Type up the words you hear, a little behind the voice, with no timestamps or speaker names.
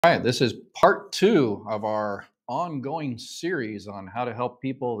All right, this is part two of our ongoing series on how to help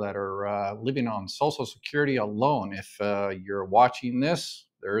people that are living on Social Security alone. If you're watching this,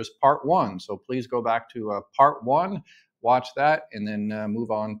 there is part one. So please go back to part one, watch that, and then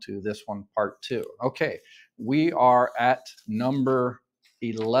move on to this one, part two. Okay, we are at number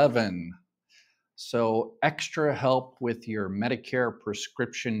 11. So, extra help with your Medicare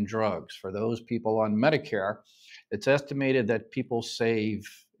prescription drugs. For those people on Medicare, it's estimated that people save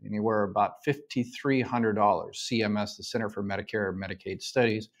anywhere about $5,300. CMS, the Center for Medicare and Medicaid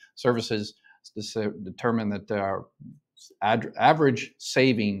Studies Services, determined that the average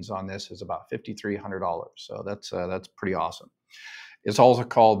savings on this is about $5,300. So that's pretty awesome. It's also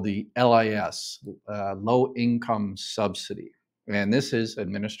called the LIS, Low Income Subsidy. And this is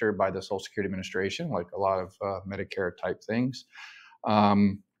administered by the Social Security Administration, like a lot of Medicare type things.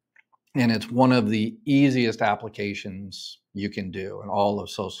 And it's one of the easiest applications you can do in all of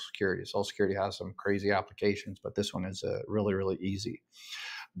Social Security. Social Security has some crazy applications, but this one is really, really easy.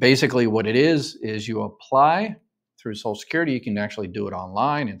 Basically, what it is you apply through Social Security. You can actually do it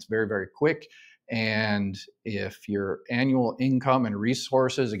online. It's very, very quick. And if your annual income and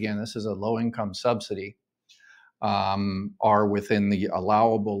resources, again, this is a low income subsidy, are within the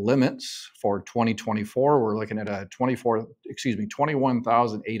allowable limits for 2024. We're looking at a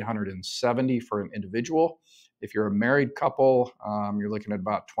 21,870 for an individual. If you're a married couple, you're looking at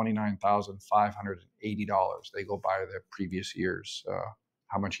about $29,580. They go by the previous year's,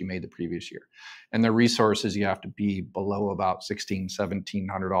 how much you made the previous year. And the resources, you have to be below about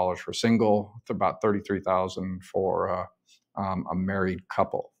 $1,700 for single, about $33,000 for a married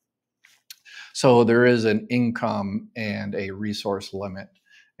couple. So there is an income and a resource limit,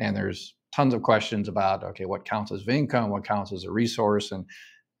 and there's tons of questions about, okay, what counts as income, what counts as a resource, and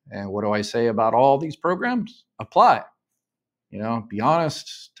what do I say about all these programs? Apply. Be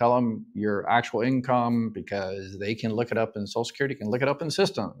honest, tell them your actual income, because they can look it up, and Social Security can look it up in the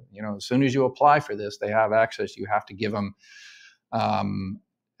system. As soon as you apply for this, they have access. You have to give them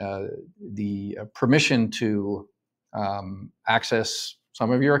the permission to access some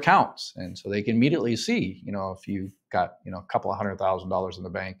of your accounts, and so they can immediately see, if you've got, a couple of $100,000 in the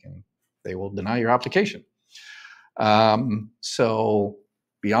bank, and they will deny your application. So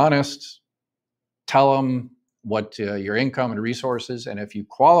be honest, tell them what your income and resources, and if you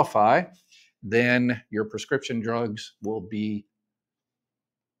qualify, then your prescription drugs will be,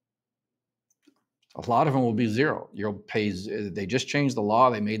 a lot of them will be zero. You'll pay, they just changed the law.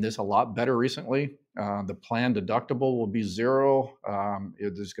 They made this a lot better recently. The plan deductible will be zero.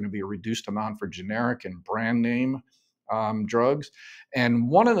 There's going to be a reduced amount for generic and brand name drugs. And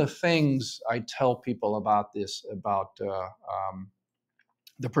one of the things I tell people about this, about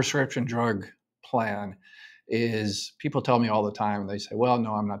the prescription drug plan, is people tell me all the time, they say, well,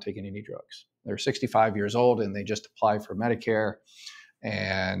 no, I'm not taking any drugs. They're 65 years old and they just apply for Medicare.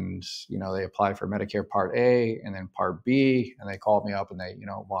 And, they apply for Medicare Part A and then Part B, and they call me up and they,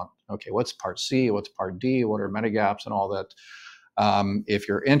 want, okay, what's Part C, what's Part D, what are Medigaps and all that. If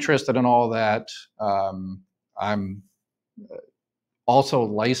you're interested in all that, I'm also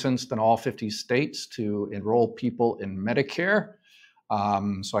licensed in all 50 states to enroll people in Medicare.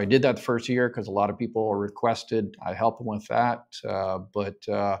 So I did that the first year because a lot of people requested I help them with that.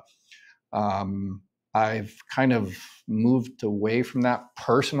 I've kind of moved away from that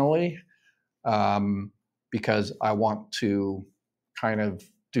personally, because I want to kind of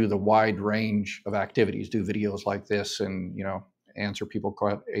do the wide range of activities, do videos like this, and answer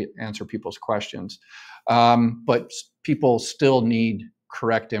people's questions. But people still need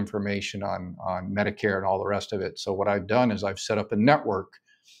correct information on Medicare and all the rest of it. So what I've done is I've set up a network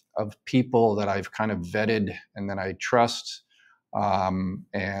of people that I've kind of vetted and that I trust,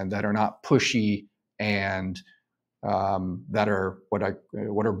 and that are not pushy, and that are what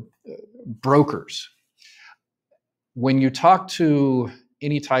are brokers. When you talk to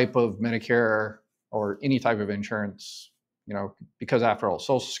any type of Medicare or any type of insurance, because after all,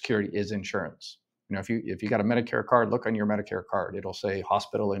 Social Security is insurance. If you got a Medicare card, look on your Medicare card. It'll say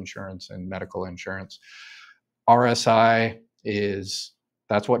hospital insurance and medical insurance. RSI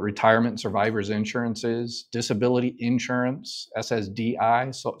that's what retirement survivors insurance is. Disability insurance,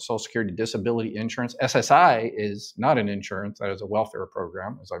 SSDI, Social Security Disability Insurance. SSI is not an insurance, that is a welfare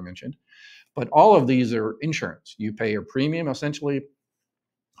program, as I mentioned. But all of these are insurance. You pay your premium essentially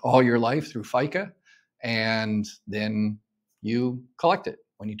all your life through FICA, and then you collect it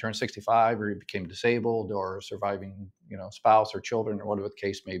when you turn 65 or you became disabled or surviving, spouse or children or whatever the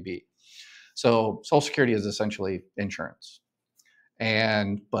case may be. So Social Security is essentially insurance.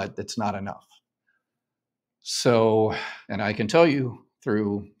 But it's not enough. So, and I can tell you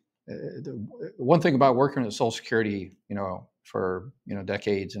through the one thing about working at Social Security, for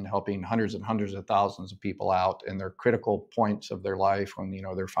decades and helping hundreds and hundreds of thousands of people out in their critical points of their life when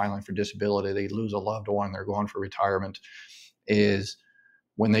they're filing for disability, they lose a loved one, they're going for retirement, is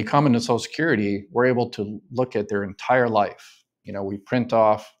when they come into Social Security, we're able to look at their entire life. We print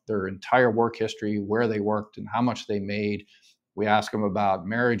off their entire work history, where they worked and how much they made. We ask them about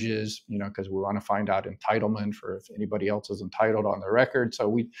marriages, because we want to find out entitlement for if anybody else is entitled on their record. So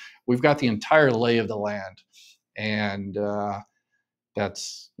we've got the entire lay of the land, and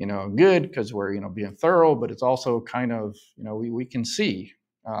that's good because we're being thorough, but it's also kind of we can see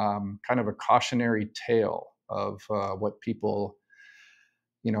kind of a cautionary tale of what people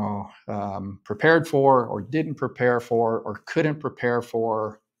prepared for or didn't prepare for or couldn't prepare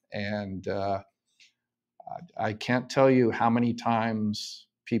for, and I can't tell you how many times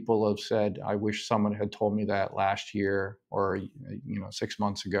people have said, I wish someone had told me that last year, or 6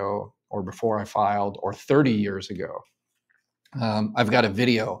 months ago, or before I filed, or 30 years ago. I've got a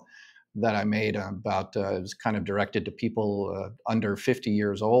video that I made about, it was kind of directed to people under 50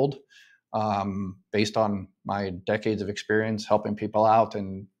 years old, based on my decades of experience helping people out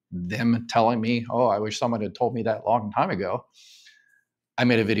and them telling me, oh, I wish someone had told me that a long time ago. I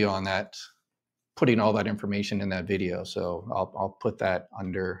made a video on that, putting all that information in that video. So I'll put that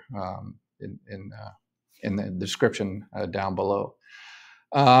under in the description down below.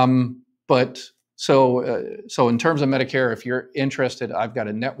 So in terms of Medicare, if you're interested, I've got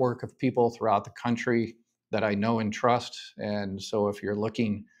a network of people throughout the country that I know and trust. And so if you're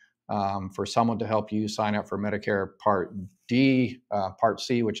looking for someone to help you sign up for Medicare Part D, Part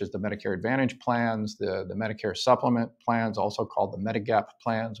C, which is the Medicare Advantage plans, the Medicare Supplement plans, also called the Medigap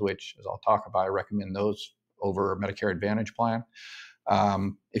plans, which, as I'll talk about, I recommend those over a Medicare Advantage plan,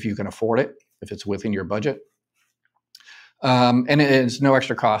 if you can afford it, if it's within your budget. And it's no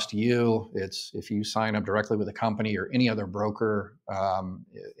extra cost to you. It's if you sign up directly with a company or any other broker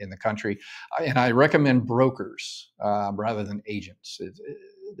in the country. And I recommend brokers rather than agents.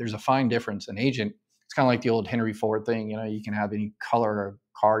 There's a fine difference. An agent, it's kind of like the old Henry Ford thing. You can have any color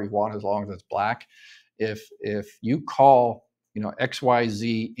car you want as long as it's black. If you call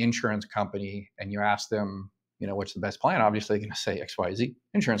XYZ insurance company and you ask them what's the best plan, obviously they're going to say XYZ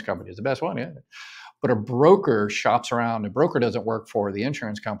insurance company is the best one. Yeah. But a broker shops around. A broker doesn't work for the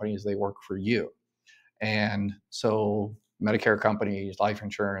insurance companies, they work for you. And so Medicare companies, life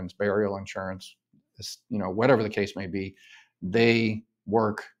insurance, burial insurance, whatever the case may be, they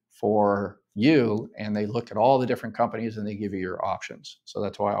work for you and they look at all the different companies and they give you your options. So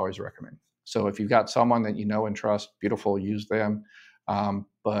that's why I always recommend. So if you've got someone that you know and trust, beautiful, use them.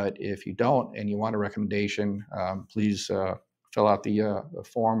 But if you don't and you want a recommendation, please fill out the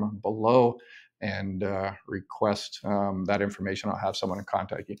form below and request that information. I'll have someone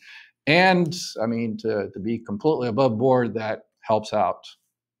contact you. And I mean, to be completely above board, that helps out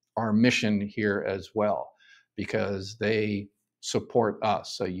our mission here as well, because they support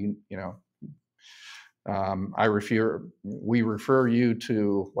us. So we refer you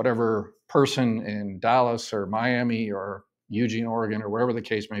to whatever person in Dallas or Miami or Eugene, Oregon, or wherever the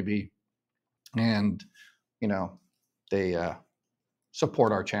case may be, and they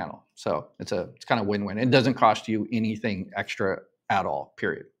support our channel. So it's kind of win-win. It doesn't cost you anything extra at all,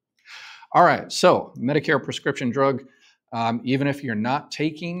 period. All right, so Medicare prescription drug, even if you're not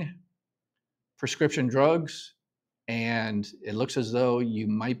taking prescription drugs and it looks as though you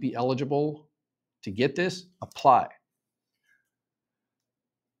might be eligible to get this, apply.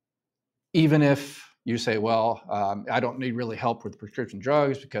 Even if you say, well, I don't need really help with prescription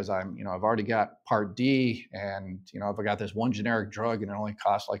drugs because I've already got Part D, and if I got this one generic drug and it only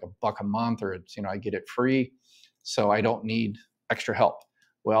costs like $1 a month, or it's I get it free, so I don't need extra help.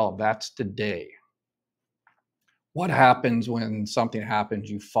 Well, that's today. What happens when something happens?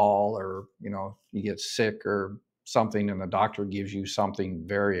 You fall, or you get sick or something, and the doctor gives you something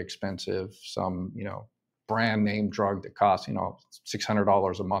very expensive, some brand name drug that costs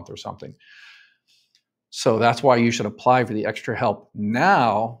 $600 a month or something. So that's why you should apply for the extra help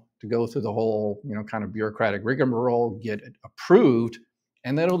now, to go through the whole, kind of bureaucratic rigmarole, get it approved,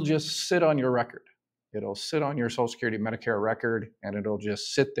 and then it'll just sit on your record. It'll sit on your Social Security Medicare record, and it'll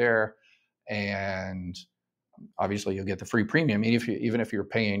just sit there. And obviously you'll get the free premium. Even if you're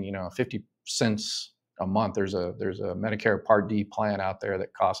paying, 50 cents a month, there's a Medicare Part D plan out there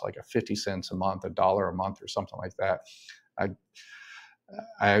that costs like 50 cents a month, $1 a month or something like that.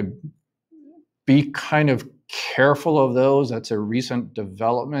 I'd be kind of careful of those. That's a recent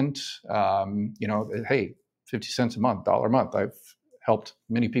development. Hey, 50 cents a month, $1 a month. I've helped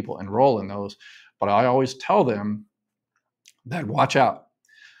many people enroll in those, but I always tell them, that watch out,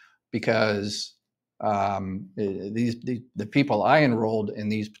 because the people I enrolled in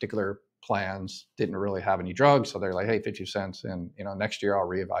these particular plans didn't really have any drugs, so they're like, hey, 50 cents, and next year I'll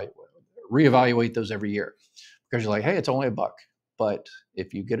reevaluate those every year, because you're like, hey, it's only $1. But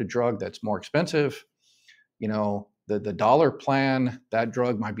if you get a drug that's more expensive, the dollar plan, that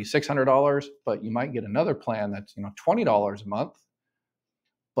drug might be $600, but you might get another plan that's $20 a month,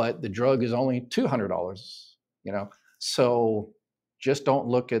 but the drug is only $200. So just don't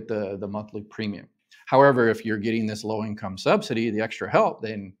look at the monthly premium. However, if you're getting this low income subsidy, the extra help,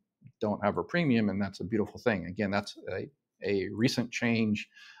 then don't have a premium, and that's a beautiful thing. Again, that's a recent change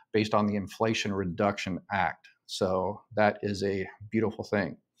based on the Inflation Reduction Act. So that is a beautiful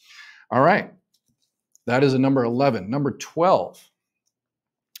thing. All right, that is a number 11. Number 12.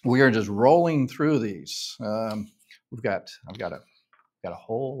 We are just rolling through these. I've got a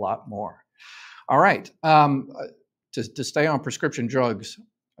whole lot more. All right, to stay on prescription drugs,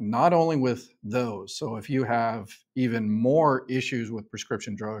 not only with those. So if you have even more issues with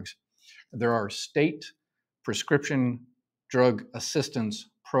prescription drugs, there are state prescription drug assistance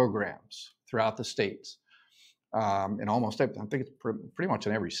programs throughout the states. In almost, I think it's pretty much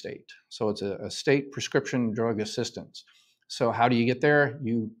in every state. So it's a state prescription drug assistance. So how do you get there?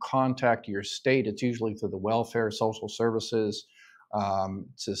 You contact your state. It's usually through the welfare, social services.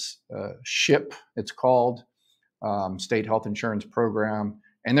 It's a SHIP, it's called, State Health Insurance Program.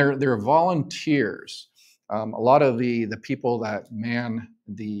 And they're volunteers. A lot of the people that man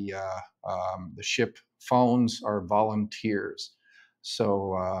the SHIP phones are volunteers.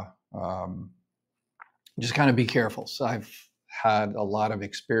 So just kind of be careful. So I've had a lot of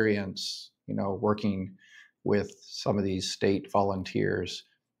experience, working with some of these state volunteers,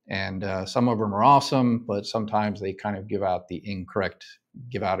 and some of them are awesome, but sometimes they kind of give out incorrect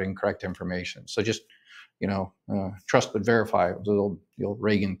information. So just, trust but verify, the old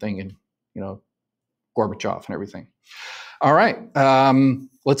Reagan thing, and, Gorbachev and everything. All right.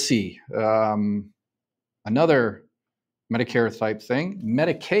 Let's see. Another Medicare type thing,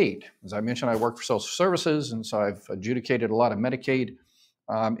 Medicaid. As I mentioned, I work for social services, and so I've adjudicated a lot of Medicaid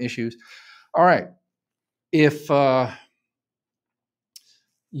issues. All right. If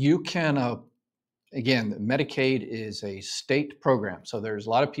you can, again, Medicaid is a state program. So there's a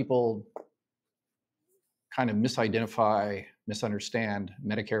lot of people kind of misunderstand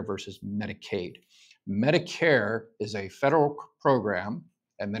Medicare versus Medicaid. Medicare is a federal program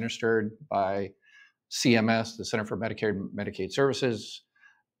administered by CMS, the Center for Medicare and Medicaid Services,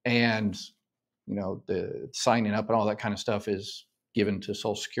 and the signing up and all that kind of stuff is given to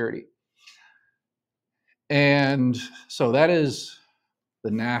Social Security. And so that is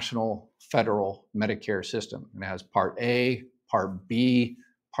the national federal Medicare system. It has Part A, Part B,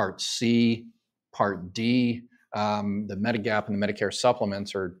 Part C, Part D. The Medigap and the Medicare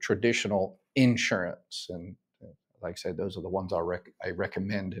supplements are traditional insurance. And like I said, those are the ones I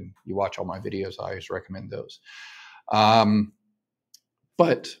recommend. And you watch all my videos, I always recommend those.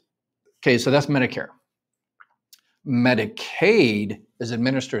 Okay, so that's Medicare. Medicaid is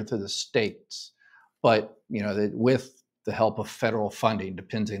administered through the states, but with the help of federal funding,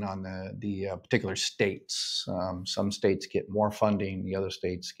 depending on the particular states. Some states get more funding, the other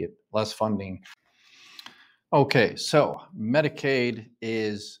states get less funding. Okay, so Medicaid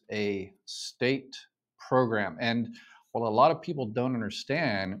is a state program, and what a lot of people don't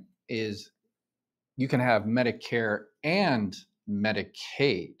understand is you can have Medicare and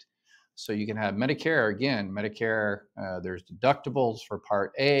Medicaid. So you can have Medicare, again, Medicare, there's deductibles for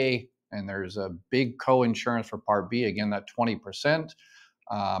Part A, and there's a big co-insurance for Part B, again, that 20%.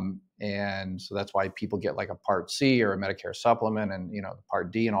 And so that's why people get like a Part C or a Medicare supplement, and the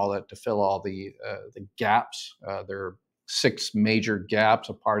Part D and all that to fill all the gaps. There are 6 major gaps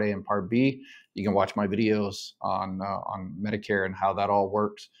of Part A and Part B. You can watch my videos on Medicare and how that all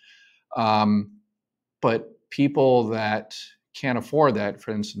works. But people that can't afford that,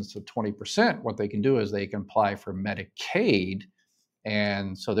 for instance, the 20%, what they can do is they can apply for Medicaid.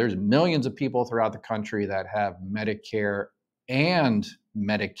 And so there's millions of people throughout the country that have Medicare and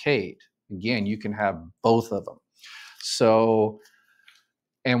Medicaid. Again, you can have both of them. So,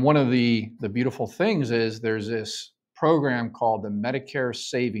 and one of the beautiful things is there's this program called the Medicare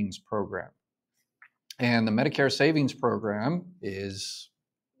Savings Program. And the Medicare Savings Program it's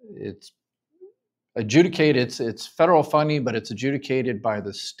adjudicated, it's federal funding, but it's adjudicated by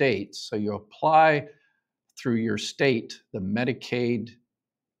the states. So you apply through your state, the Medicaid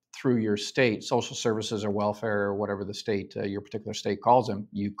through your state, social services or welfare or whatever the state, your particular state calls them,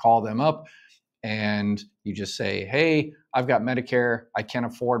 you call them up and you just say, hey, I've got Medicare, I can't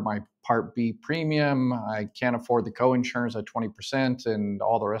afford my Part B premium, I can't afford the co-insurance at 20% and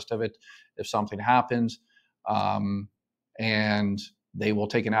all the rest of it if something happens. And they will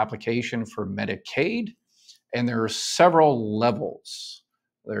take an application for Medicaid, and there are several levels.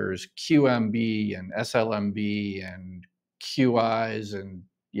 There's QMB and SLMB and QIs, and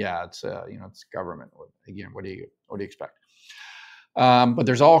yeah, it's it's government. Again, what do you expect? But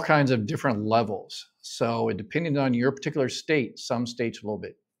there's all kinds of different levels. So depending on your particular state, some states are a little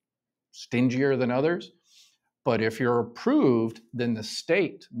bit stingier than others. But if you're approved, then the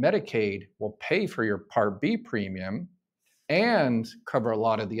state Medicaid will pay for your Part B premium and cover a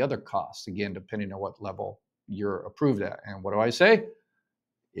lot of the other costs, again, depending on what level you're approved at. And what do I say?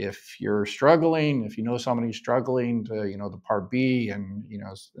 If you're struggling, if you know somebody's struggling to, the Part B, and,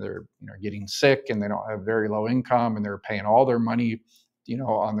 they're, getting sick and they don't have very low income and they're paying all their money,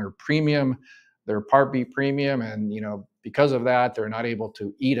 on their premium, their Part B premium. And, because of that, they're not able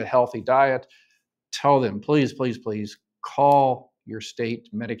to eat a healthy diet. Tell them, please, please, please call your state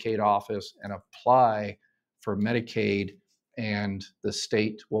Medicaid office and apply for Medicaid, and the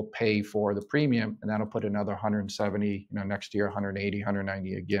state will pay for the premium, and that'll put another 170, next year, 180,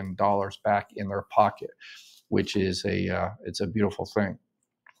 190 again dollars back in their pocket, which is it's a beautiful thing.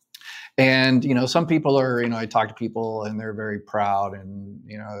 And, some people are, I talk to people and they're very proud and,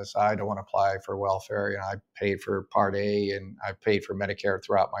 I don't want to apply for welfare. I paid for Part A and I paid for Medicare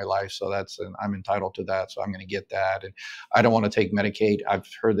throughout my life. So I'm entitled to that. So I'm going to get that. And I don't want to take Medicaid. I've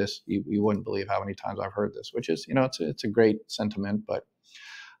heard this. You wouldn't believe how many times I've heard this, which is, it's a great sentiment, but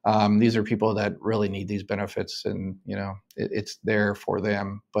these are people that really need these benefits, and, it's there for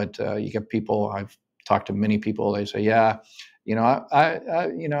them. But you get people, I've talked to many people, they say, yeah,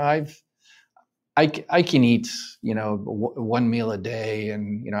 I can eat, one meal a day,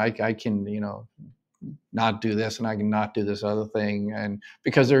 and, I can, not do this and I can not do this other thing. And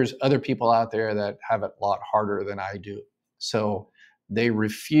because there's other people out there that have it a lot harder than I do. So they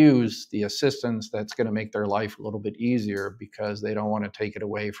refuse the assistance that's going to make their life a little bit easier because they don't want to take it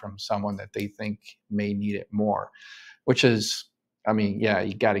away from someone that they think may need it more, which is, yeah,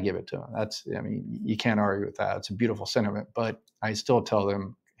 you got to give it to them. You can't argue with that. It's a beautiful sentiment, but I still tell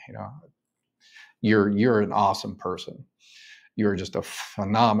them, you're an awesome person. You're just a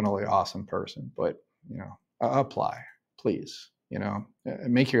phenomenally awesome person, but, apply, please,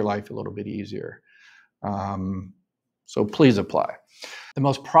 make your life a little bit easier. So please apply. The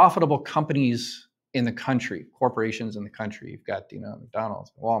most profitable companies in the country, corporations in the country, you've got,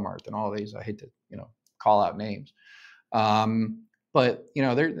 McDonald's, Walmart, and all these, I hate to, call out names. But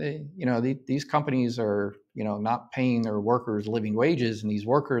these companies are not paying their workers living wages, and these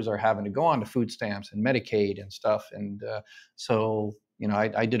workers are having to go on to food stamps and Medicaid and stuff. And so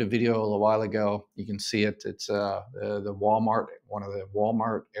I did a video a little while ago. You can see it. It's the Walmart, one of the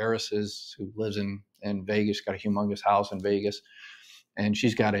Walmart heiresses who lives in Vegas, got a humongous house in Vegas, and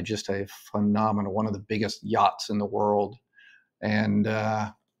she's got just a phenomenal, one of the biggest yachts in the world. And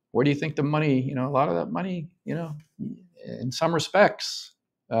where do you think the money? A lot of that money, in some respects,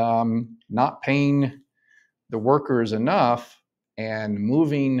 not paying the workers enough and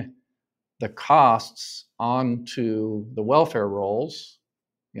moving the costs onto the welfare rolls,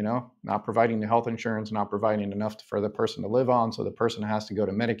 not providing the health insurance, not providing enough for the person to live on. So the person has to go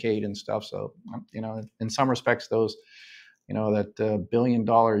to Medicaid and stuff. So, in some respects, those, that $1 billion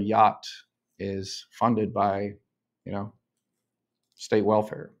yacht is funded by, state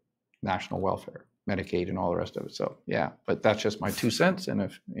welfare, national welfare, Medicaid, and all the rest of it. So yeah, but that's just my 2 cents. And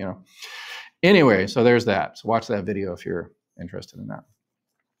if, anyway, so there's that. So watch that video if you're interested in that.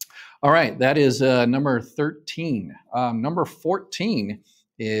 All right, that is number 13. Number 14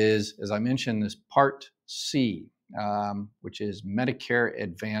 is, as I mentioned, this Part C, which is Medicare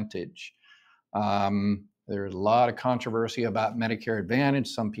Advantage. There's a lot of controversy about Medicare Advantage.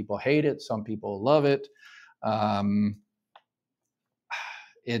 Some people hate it, some people love it.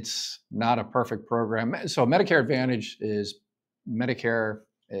 It's not a perfect program. So Medicare Advantage is Medicare,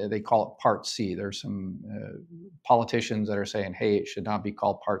 they call it Part C. There's some politicians that are saying, hey, it should not be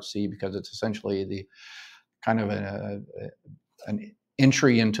called Part C because it's essentially the kind of an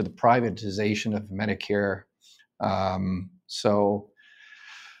entry into the privatization of Medicare.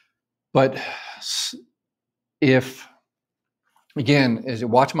 But if, again, as you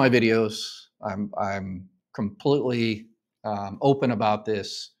watch my videos, I'm completely open about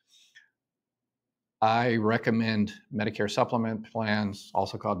this. I recommend Medicare supplement plans,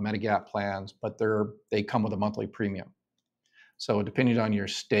 also called Medigap plans, but they come with a monthly premium. So depending on your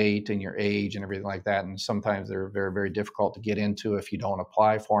state and your age and everything like that, and sometimes they're very, very difficult to get into if you don't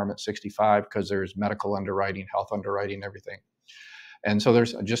apply for them at 65 because there's medical underwriting, health underwriting, everything. And so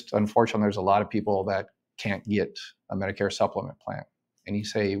there's just, unfortunately, there's a lot of people that can't get a Medicare supplement plan. And you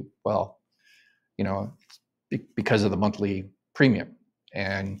say, well, you know, because of the monthly premium.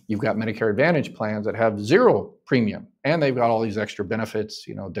 And you've got Medicare Advantage plans that have zero premium, and they've got all these extra benefits,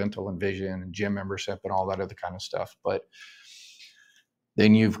 you know, dental and vision and gym membership and all that other kind of stuff. But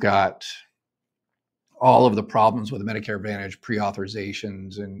then you've got all of the problems with the Medicare Advantage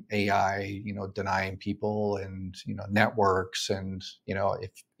pre-authorizations and AI, you know, denying people, and, you know, networks. And, you know,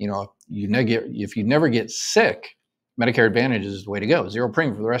 if you never get sick, Medicare Advantage is the way to go. Zero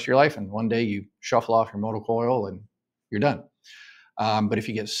premium for the rest of your life, and one day you shuffle off your motor coil and you're done. But if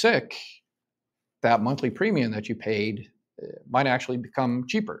you get sick, that monthly premium that you paid might actually become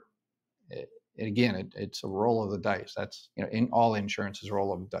cheaper. And again, it's a roll of the dice. That's, you know, in all insurance is a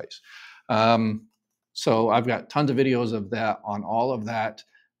roll of the dice. So I've got tons of videos of that on all of that.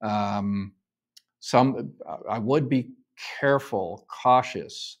 Some I would be careful,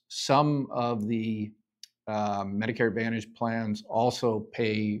 cautious. Some of the Medicare Advantage plans also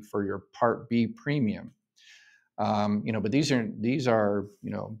pay for your Part B premium. You know, but these are,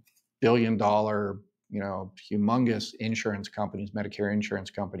 you know, billion-dollar, you know, humongous insurance companies, Medicare insurance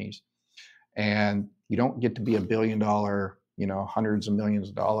companies, and you don't get to be a billion-dollar, you know, hundreds of millions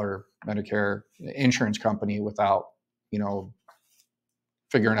of dollar Medicare insurance company without, you know,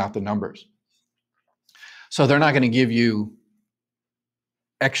 figuring out the numbers. So they're not going to give you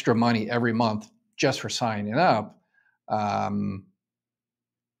extra money every month just for signing up,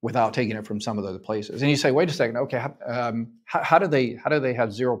 without taking it from some of the other places. And you say, wait a second, okay, how do they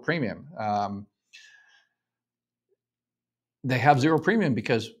have zero premium? They have zero premium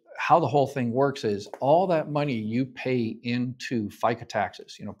because how the whole thing works is all that money you pay into FICA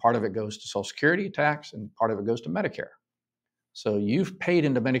taxes, you know, part of it goes to Social Security tax and part of it goes to Medicare. So you've paid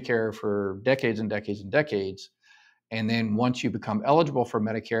into Medicare for decades and decades and decades. And then once you become eligible for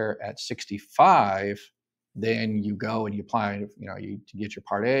Medicare at 65, then you go and you apply, you know, you get your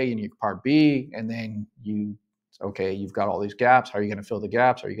Part A and your Part B, and then okay, you've got all these gaps. How are you going to fill the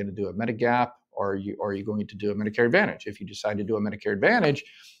gaps? Are you going to do a Medigap, or are you going to do a Medicare Advantage? If you decide to do a Medicare Advantage,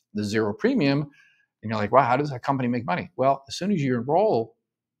 the zero premium, and you're like, wow, how does that company make money? Well, as soon as you enroll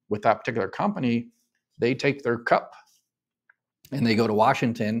with that particular company, they take their cup and they go to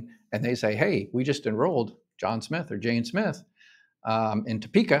Washington and they say, hey, we just enrolled John Smith or Jane Smith in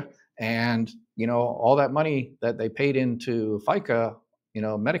Topeka, and, you know, all that money that they paid into FICA, you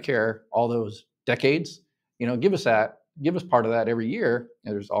know, Medicare, all those decades, you know, give us part of that every year.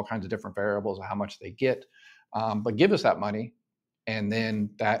 And there's all kinds of different variables of how much they get, but give us that money, and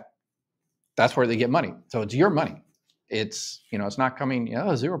then that's where they get money. So it's your money. It's, you know, it's not coming, you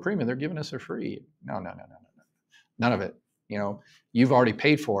know, zero premium, they're giving us for free. No, none of it. You know, you've already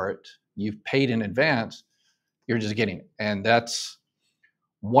paid for it. You've paid in advance. You're just getting it. And that's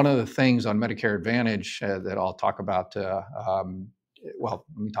one of the things on Medicare Advantage that I'll talk about. Well,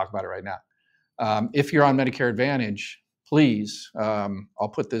 let me talk about it right now. If you're on Medicare Advantage, please,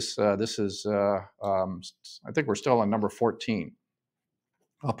 I'll put this, this is, I think we're still on number 14.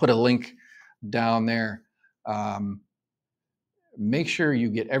 I'll put a link down there. Make sure you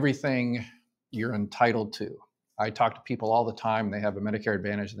get everything you're entitled to. I talk to people all the time. They have a Medicare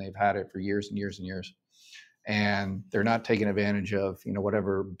Advantage and they've had it for years and years and years, and they're not taking advantage of, you know,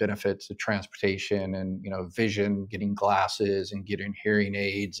 whatever benefits of transportation and, you know, vision, getting glasses and getting hearing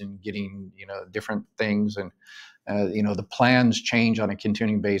aids and getting, you know, different things. And, you know, the plans change on a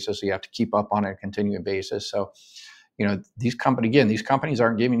continuing basis. So you have to keep up on a continuing basis. So, you know, these companies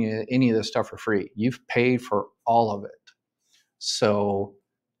aren't giving you any of this stuff for free. You've paid for all of it. So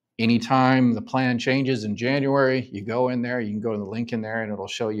anytime the plan changes in January, you go in there, you can go to the link in there and it'll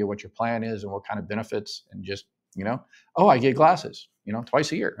show you what your plan is and what kind of benefits, and just, you know, oh, I get glasses, you know,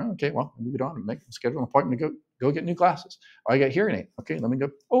 twice a year. Oh, okay, well, let me get on and schedule an appointment to go get new glasses. Oh, I got hearing aid. Okay, let me go.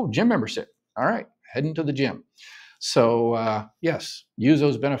 Oh, gym membership. All right, heading to the gym. So yes, use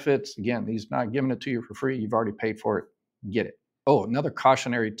those benefits. Again, he's not giving it to you for free. You've already paid for it. Get it. Oh, another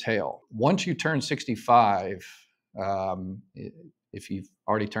cautionary tale. Once you turn 65, if you've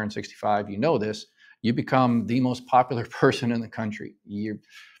already turned 65, you know this, you become the most popular person in the country.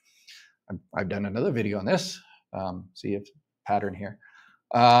 I've done another video on this. See if pattern here.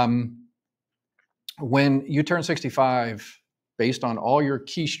 When you turn 65, based on all your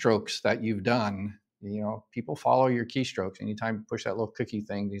keystrokes that you've done, you know, people follow your keystrokes. Anytime you push that little cookie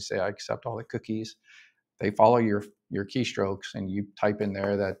thing, you say, I accept all the cookies. They follow your your keystrokes and you type in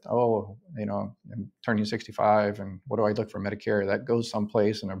there that, oh, you know, I'm turning 65 and what do I look for Medicare? That goes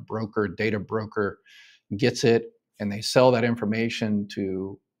someplace and a broker, data broker gets it and they sell that information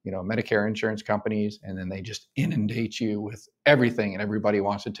to, you know, Medicare insurance companies, and then they just inundate you with everything, and everybody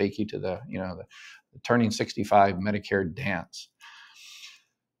wants to take you to the, you know, the turning 65 Medicare dance.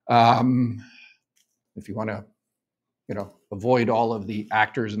 If you want to, you know, avoid all of the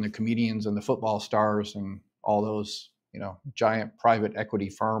actors and the comedians and the football stars and all those, you know, giant private equity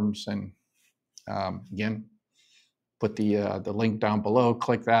firms, and again, put the link down below.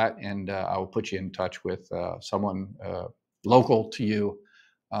 Click that, and I will put you in touch with someone local to you,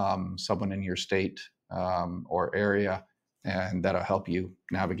 someone in your state or area, and that'll help you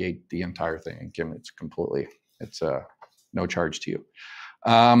navigate the entire thing. Again, it's no charge to you.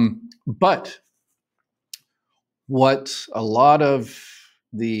 But what a lot of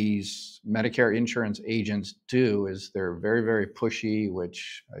these Medicare insurance agents do is they're very, very pushy,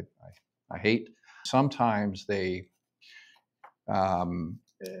 which I hate. Sometimes they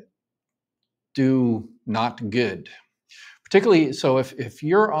do not good. Particularly, so if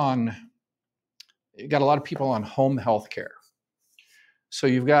you're on, you got a lot of people on home health care. So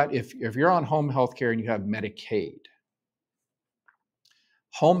you've got, if you're on home health care and you have Medicaid,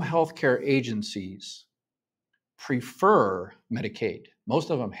 home health care agencies prefer Medicaid. Most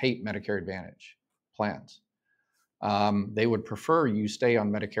of them hate Medicare Advantage plans. They would prefer you stay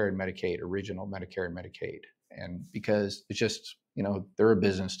on Medicare and Medicaid, original Medicare and Medicaid, and because it's just, you know, they're a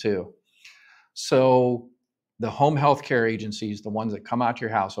business too. So the home health care agencies, the ones that come out to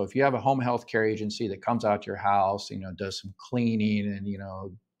your house. So if you have a home health care agency that comes out to your house, you know, does some cleaning and, you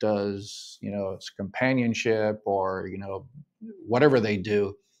know, does, you know, it's companionship or, you know, whatever they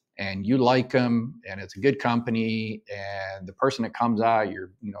do, and you like them and it's a good company, and the person that comes out, you're,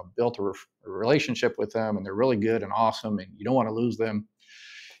 you know, built a relationship with them and they're really good and awesome and you don't want to lose them.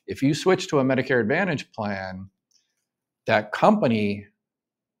 If you switch to a Medicare Advantage plan, that company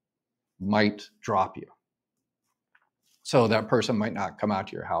might drop you. So that person might not come out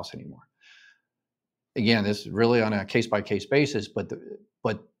to your house anymore. Again, this is really on a case-by-case basis, but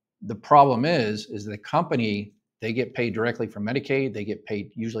the problem is the company, they get paid directly from Medicaid,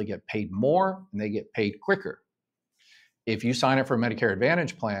 they usually get paid more, and they get paid quicker. If you sign up for a Medicare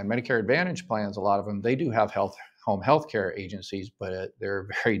Advantage plan, Medicare Advantage plans, a lot of them, they do have home health care agencies, but they're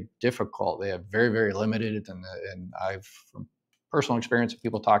very difficult. They have very, very limited, and I've, from personal experience, if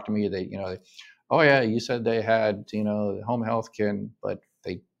people talk to me, they, you know, oh yeah, you said they had, you know, home health care, but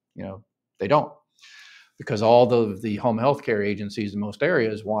they, you know, they don't, because all the home health care agencies in most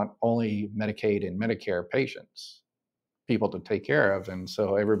areas want only Medicaid and Medicare patients, people to take care of, and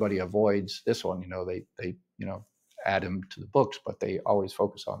so everybody avoids this one. You know, they you know, add them to the books, but they always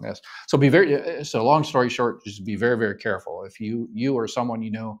focus on this. So so long story short, just be very, very careful. If you or someone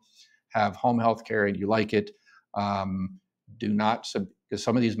you know have home health care and you like it, do not, because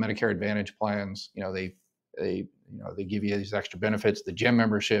some of these Medicare Advantage plans, you know, they you know, they give you these extra benefits, the gym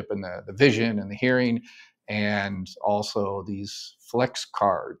membership and the vision and the hearing, and also these flex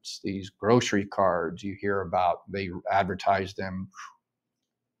cards, these grocery cards you hear about. They advertise them,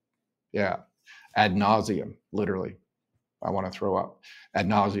 yeah, ad nauseum, literally. I want to throw up, ad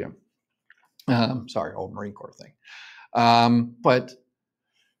nauseum. Sorry, old Marine Corps thing. But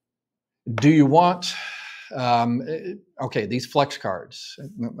do you want, okay, these flex cards,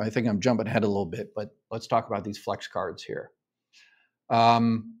 I think I'm jumping ahead a little bit, but let's talk about these flex cards here.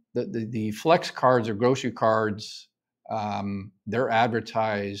 The flex cards or grocery cards, they're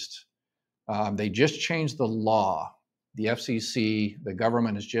advertised. They just changed the law. The FCC, the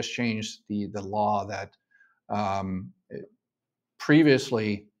government has just changed the law that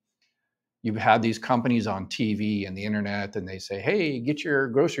previously you've had these companies on TV and the internet, and they say, hey, get your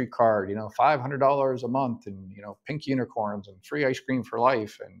grocery card, you know, $500 a month, and, you know, pink unicorns and free ice cream for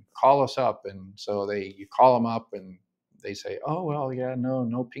life, and call us up. And so you call them up and they say, oh, well, yeah,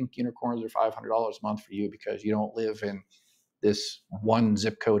 no pink unicorns or $500 a month for you because you don't live in this one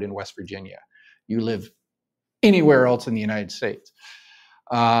zip code in West Virginia. You live anywhere else in the United States.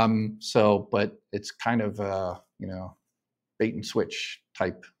 But it's kind of you know, bait and switch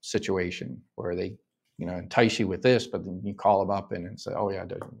type situation where they, you know, entice you with this, but then you call them up and say, oh yeah, it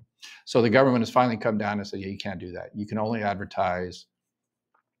doesn't. So the government has finally come down and said, yeah, you can't do that. You can only advertise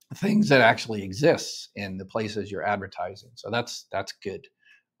things that actually exist in the places you're advertising. So that's good.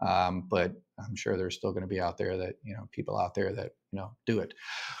 But I'm sure there's still going to be out there that, you know, people out there that, you know, do it.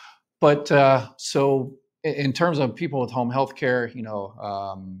 But so in terms of people with home health care, you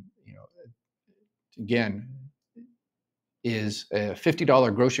know, again, is a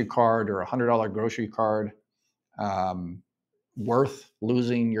 $50 grocery card or a $100 grocery card worth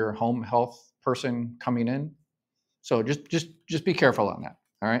losing your home health person coming in? So just be careful on that.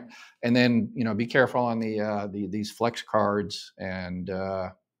 All right, and then be careful on these flex cards and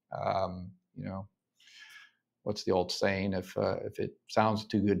you know what's the old saying? If it sounds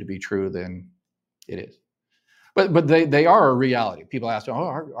too good to be true, then it is. But they are a reality. People ask,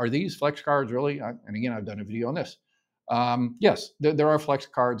 oh, are these flex cards really? And again, I've done a video on this. Yes, there are flex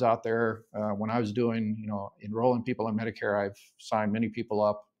cards out there. When I was doing, enrolling people in Medicare, I've signed many people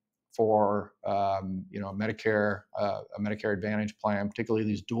up for, Medicare, a Medicare Advantage plan, particularly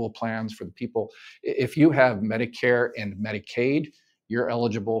these dual plans for the people. If you have Medicare and Medicaid, you're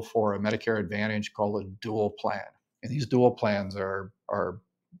eligible for a Medicare Advantage called a dual plan. And these dual plans are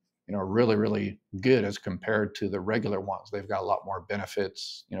really, really good as compared to the regular ones. They've got a lot more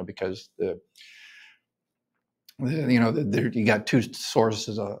benefits, because you got two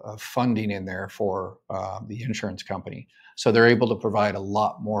sources of funding in there for the insurance company. So they're able to provide a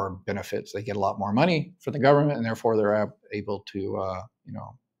lot more benefits. They get a lot more money for the government, and therefore they're able to,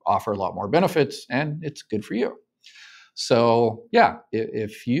 offer a lot more benefits, and it's good for you. So yeah,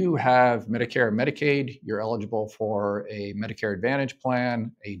 if you have Medicare and Medicaid, you're eligible for a Medicare Advantage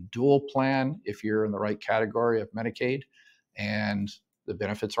plan, a dual plan if you're in the right category of Medicaid, and the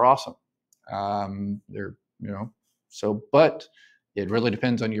benefits are awesome. They're, but it really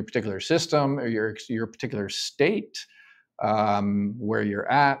depends on your particular system or your particular state, where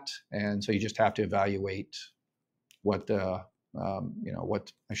you're at, and so you just have to evaluate what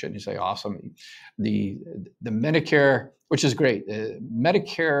what I shouldn't say awesome. The Medicare, which is great.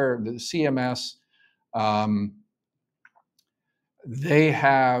 Medicare, the CMS, they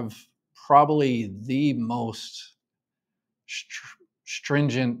have probably the most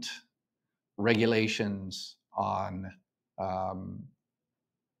stringent regulations on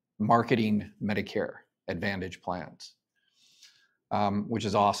marketing Medicare Advantage plans, which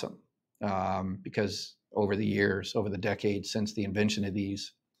is awesome, because over the decades since the invention of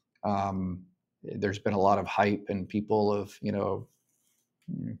these, there's been a lot of hype, and people have,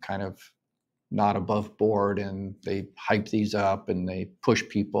 kind of not above board, and they hype these up and they push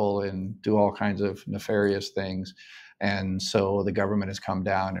people and do all kinds of nefarious things. And so the government has come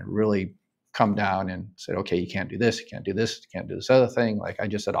down and said, okay, you can't do this, you can't do this, you can't do this other thing. Like I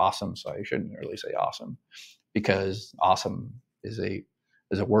just said awesome, so I shouldn't really say awesome, because awesome is a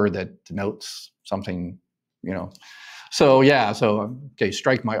word that denotes something, So yeah, okay,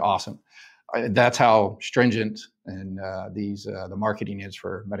 strike my awesome. That's how stringent and the marketing is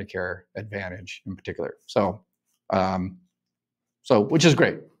for Medicare Advantage in particular. So which is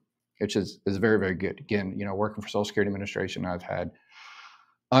great, which is very, very good. Again, working for Social Security Administration, I've had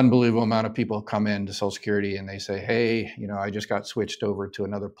unbelievable amount of people come into Social Security and they say, hey, I just got switched over to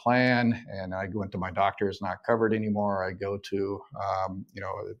another plan, and I went to my doctor, it's not covered anymore. I go to,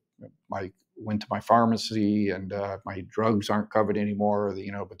 went to my pharmacy, and my drugs aren't covered anymore,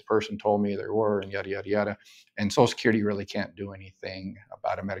 but the person told me there were, and yada, yada, yada. And Social Security really can't do anything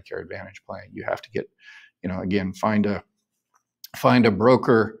about a Medicare Advantage plan. You have to get, again, find a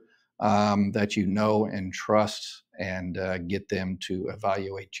broker that you know and trust, and get them to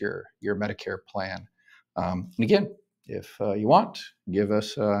evaluate your Medicare plan. And again, if you want, give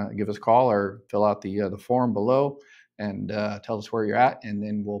us a call or fill out the form below, and tell us where you're at, and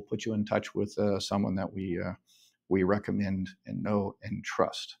then we'll put you in touch with someone that we recommend and know and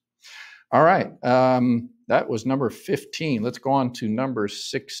trust. All right, that was number 15. Let's go on to number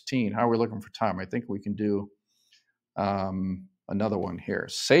 16. How are we looking for time? I think we can do another one here.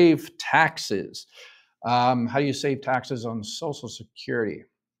 Save taxes. How do you save taxes on Social Security?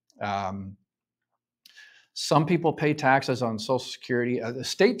 Some people pay taxes on Social Security. The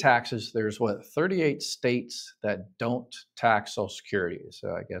state taxes, there's 38 states that don't tax Social Security.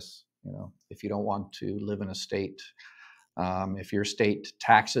 So I guess, if you don't want to live in a state, if your state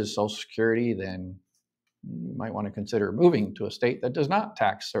taxes Social Security, then you might want to consider moving to a state that does not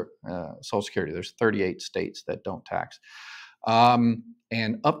tax Social Security. There's 38 states that don't tax.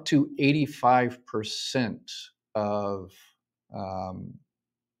 And up to 85% of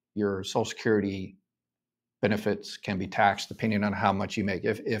your Social Security benefits can be taxed depending on how much you make.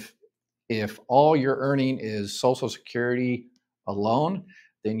 If all you're earning is Social Security alone,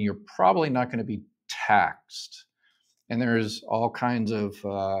 then you're probably not going to be taxed. And there's all kinds of,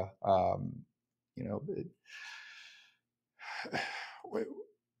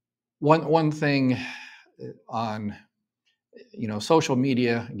 one thing on, social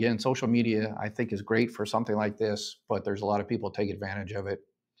media. Again, social media I think is great for something like this, but there's a lot of people take advantage of it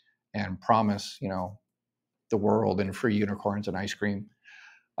and promise, the world and free unicorns and ice cream.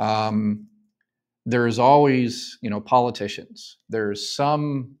 there's always, politicians. There's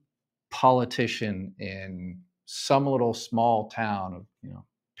some politician in some little small town of,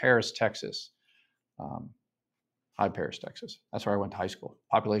 Paris, Texas. Um, High Paris, Texas. That's where I went to high school.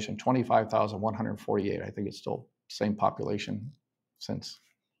 Population 25,148. I think it's still the same population since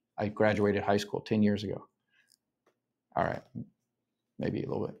I graduated high school 10 years ago. All right, maybe a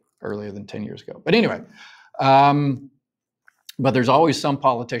little bit earlier than 10 years ago. But anyway, but there's always some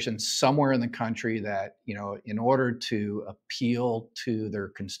politician somewhere in the country that, in order to appeal to their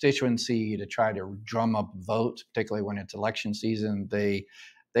constituency, to try to drum up votes, particularly when it's election season, they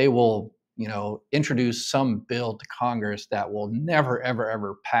will, introduce some bill to Congress that will never, ever,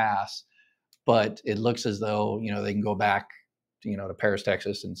 ever pass. But it looks as though, they can go back, to Paris,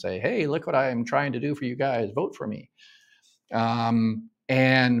 Texas and say, hey, look what I'm trying to do for you guys. Vote for me.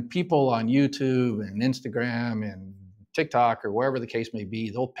 And people on YouTube and Instagram and TikTok or wherever the case may be,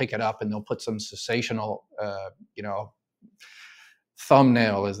 they'll pick it up and they'll put some sensational,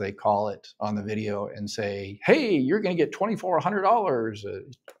 thumbnail, as they call it, on the video and say, hey, you're going to get $2,400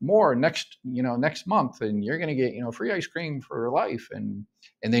 more next month, and you're going to get, free ice cream for life. And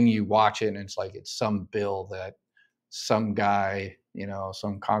then you watch it and it's like, it's some bill that some guy,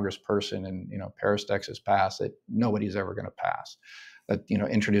 some congressperson in, Paris, Texas passed that nobody's ever going to pass, that,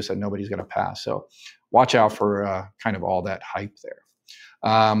 introduced that nobody's going to pass. So watch out for kind of all that hype there.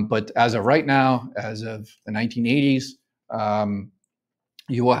 But as of right now, as of the 1980s,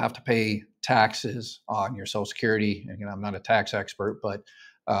 you will have to pay taxes on your Social Security. Again, I'm not a tax expert, but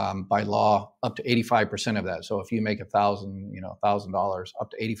by law, up to 85% of that. So if you make $1,000,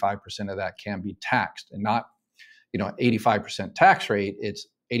 up to 85% of that can be taxed, and not 85% tax rate. It's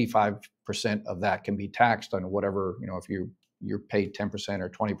 85% of that can be taxed on whatever, if you're paid 10% or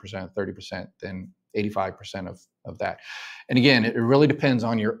 20%, 30%, then 85% of that. And again, it really depends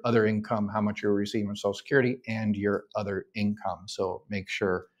on your other income, how much you're receiving from Social Security and your other income. So make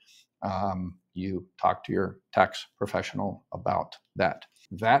sure you talk to your tax professional about that.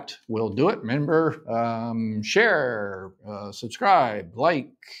 That will do it. Remember, share, subscribe,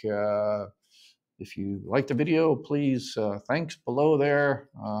 like. If you like the video, please, thanks below there.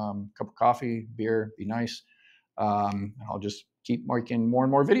 Cup of coffee, beer, be nice. I'll just keep making more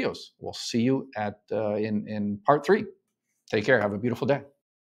and more videos. We'll see you in part 3. Take care. Have a beautiful day.